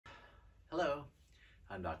Hello,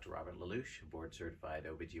 I'm Dr. Robert Lelouch, a board-certified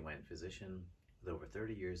OBGYN physician with over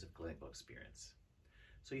 30 years of clinical experience.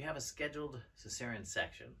 So you have a scheduled cesarean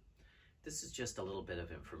section. This is just a little bit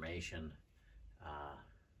of information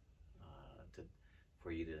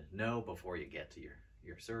for you to know before you get to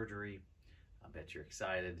your surgery. I bet you're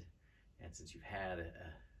excited, and since you've had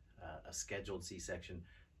a scheduled C-section,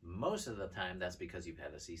 most of the time that's because you've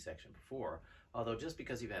had a C-section before. Although just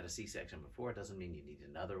because you've had a C-section before doesn't mean you need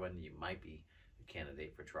another one. You might be a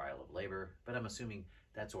candidate for trial of labor, but I'm assuming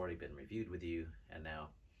that's already been reviewed with you, and now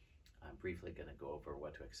I'm briefly going to go over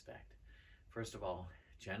what to expect. First of all,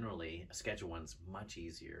 generally a scheduled one's much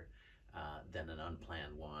easier than an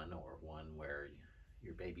unplanned one, or one where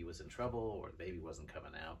your baby was in trouble or the baby wasn't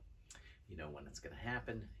coming out. You know when it's going to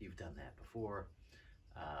happen. You've done that before.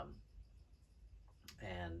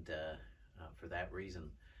 For that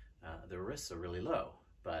reason, the risks are really low.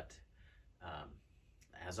 But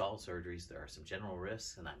as all surgeries, there are some general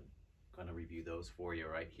risks, and I'm going to review those for you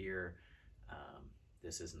right here.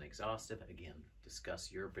 This isn't exhaustive. Again,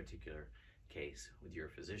 discuss your particular case with your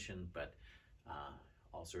physician, but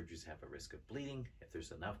all surgeries have a risk of bleeding. If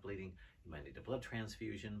there's enough bleeding, you might need a blood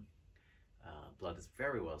transfusion. Blood is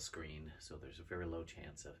very well screened, so there's a very low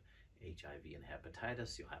chance of HIV and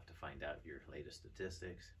hepatitis. You'll have to find out your latest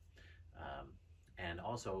statistics. And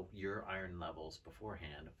also your iron levels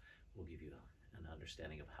beforehand will give you an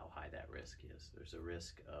understanding of how high that risk is. There's a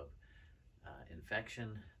risk of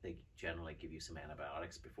infection. They generally give you some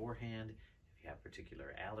antibiotics beforehand. If you have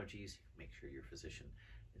particular allergies, make sure your physician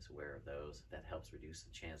is aware of those. That helps reduce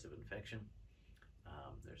the chance of infection.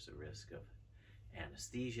 There's a risk of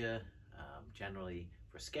anesthesia. Generally,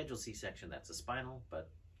 for scheduled C-section, that's a spinal,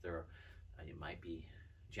 but there it might be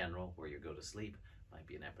general, where you go to sleep, might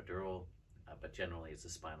be an epidural, but generally it's a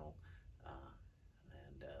spinal,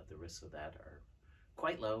 and the risks of that are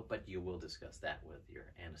quite low, but you will discuss that with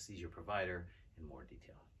your anesthesia provider in more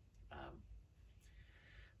detail.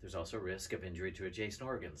 There's also risk of injury to adjacent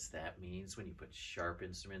organs. That means when you put sharp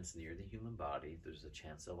instruments near the human body, there's a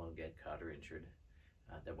chance someone will get cut or injured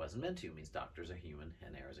that wasn't meant to. It means doctors are human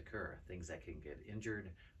and errors occur. Things that can get injured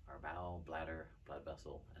are bowel, bladder, blood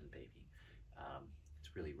vessel, and baby.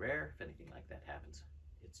 It's really rare. If anything like that happens,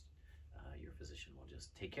 it's your physician will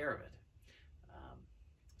just take care of it.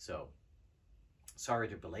 So sorry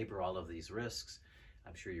to belabor all of these risks.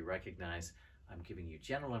 I'm sure you recognize I'm giving you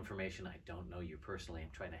general information. I don't know you personally. I'm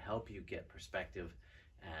trying to help you get perspective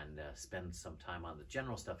and spend some time on the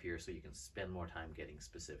general stuff here so you can spend more time getting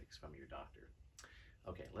specifics from your doctor.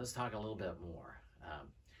 Okay, let's talk a little bit more.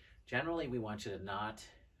 Generally, we want you to not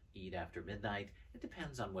eat after midnight. It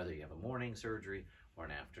depends on whether you have a morning surgery or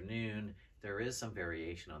an afternoon. There is some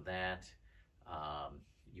variation on that.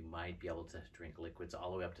 You might be able to drink liquids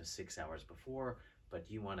all the way up to 6 hours before, but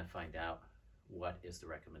you want to find out what is the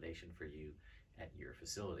recommendation for you at your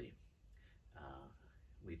facility.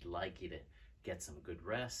 We'd like you to get some good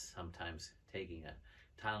rest. Sometimes taking a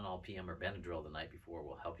Tylenol PM or Benadryl the night before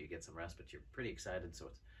will help you get some rest, but you're pretty excited, so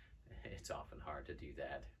it's often hard to do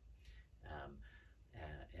that.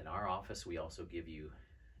 In our office, we also give you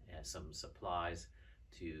some supplies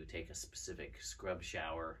to take a specific scrub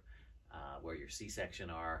shower where your C-section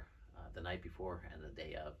are the night before and the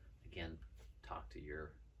day of. Again, talk to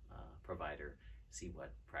your provider, see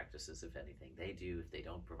what practices, if anything, they do. If they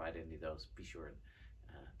don't provide any of those, be sure and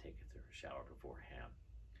take a thorough shower beforehand.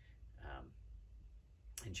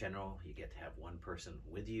 In general, you get to have one person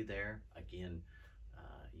with you there. Again,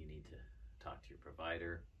 you need to talk to your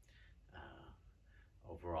provider.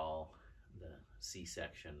 Overall, the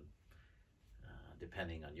C-section,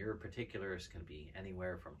 depending on your particulars, can be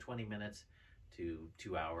anywhere from 20 minutes to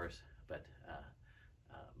 2 hours, but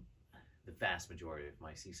the vast majority of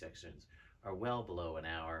my C-sections are well below an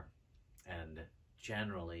hour, and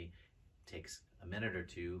generally takes a minute or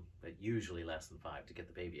two, but usually less than 5 to get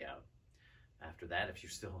the baby out. After that, if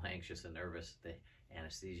you're still anxious and nervous, the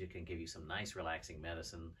anesthesia can give you some nice relaxing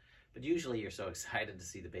medicine, but usually you're so excited to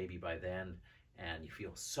see the baby by then, and you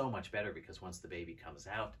feel so much better because once the baby comes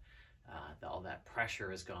out, all that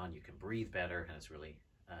pressure is gone, you can breathe better, and it's really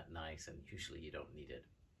nice, and usually you don't need it.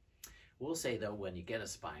 We'll say though, when you get a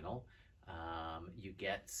spinal, you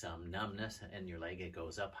get some numbness in your leg. It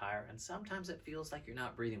goes up higher, and sometimes it feels like you're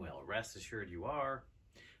not breathing well. Rest assured you are.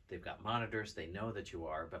 They've got monitors, they know that you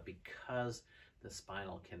are, but because the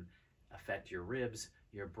spinal can affect your ribs,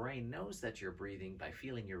 your brain knows that you're breathing by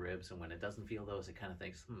feeling your ribs, and when it doesn't feel those, it kind of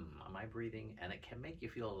thinks, am I breathing? And it can make you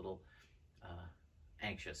feel a little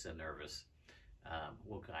anxious and nervous.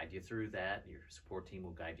 We'll guide you through that. Your support team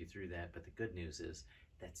will guide you through that, but the good news is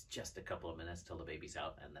that's just a couple of minutes till the baby's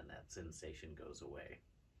out, and then that sensation goes away.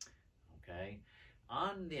 okay?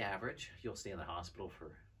 On the average, you'll stay in the hospital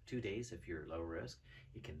for 2 days if you're low risk.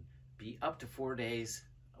 It can be up to 4 days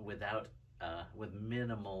without with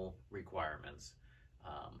minimal requirements,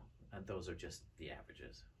 and those are just the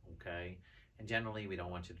averages, okay? And generally, we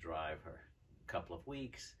don't want you to drive for a couple of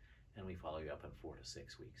weeks, and we follow you up in 4 to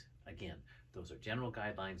 6 weeks. Again, those are general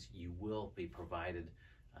guidelines. You will be provided,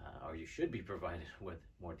 or you should be provided with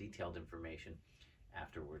more detailed information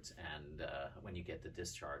afterwards and when you get the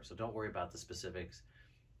discharge. So don't worry about the specifics.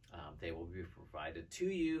 They will be provided to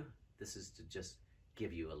you. This is to just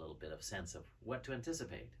give you a little bit of sense of what to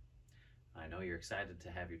anticipate. I know you're excited to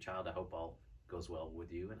have your child. I hope all goes well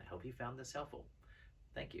with you, and I hope you found this helpful.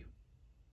 Thank you.